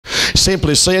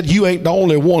Simply said, you ain't the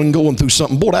only one going through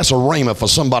something. Boy, that's a rhema for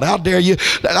somebody. I dare you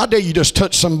just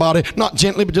touch somebody, not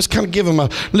gently, but just kind of give them a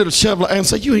little shove and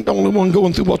say, you ain't the only one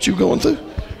going through what you're going through.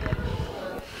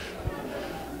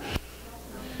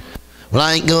 Well,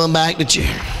 I ain't going back to church.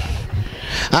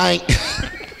 I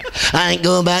ain't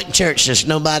going back to church since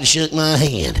nobody shook my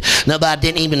hand. Nobody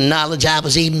didn't even acknowledge I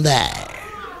was even there.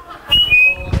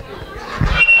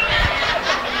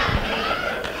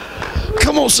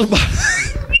 Come on, somebody.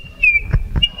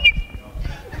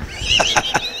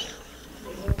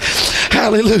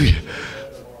 Hallelujah.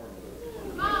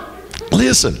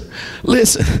 Listen.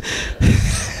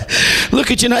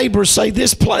 Look at your neighbor and say,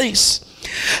 this place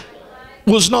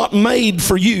was not made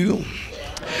for you.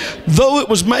 Though it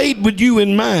was made with you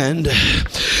in mind,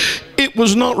 it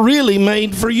was not really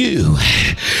made for you.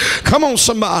 Come on,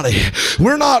 somebody.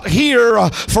 We're not here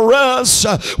for us.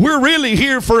 We're really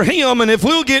here for him. And if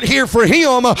we'll get here for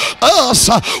him, us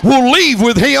will leave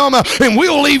with him, and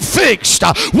we'll leave fixed.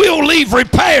 We'll leave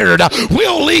repaired.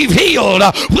 We'll leave healed.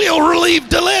 We'll leave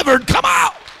delivered. Come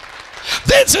on.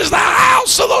 This is the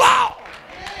house of the Lord.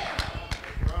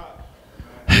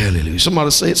 Hallelujah.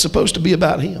 Somebody say it's supposed to be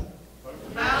about him.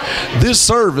 This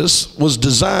service was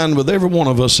designed with every one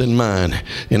of us in mind,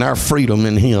 and our freedom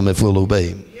in him if we'll obey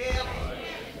him.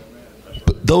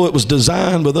 But though it was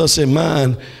designed with us in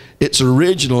mind, its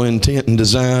original intent and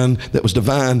design that was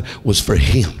divine was for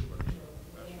him.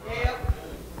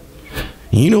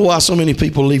 You know why so many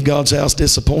people leave God's house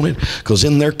disappointed? Because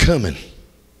in their coming,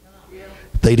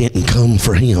 they didn't come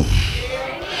for him.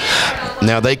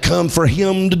 Now they come for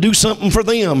him to do something for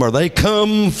them, or they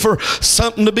come for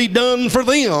something to be done for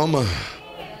them.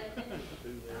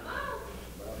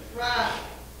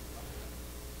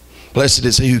 Blessed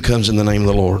is he who comes in the name of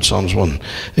the Lord. Psalms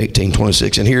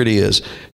 118:26. And here it is.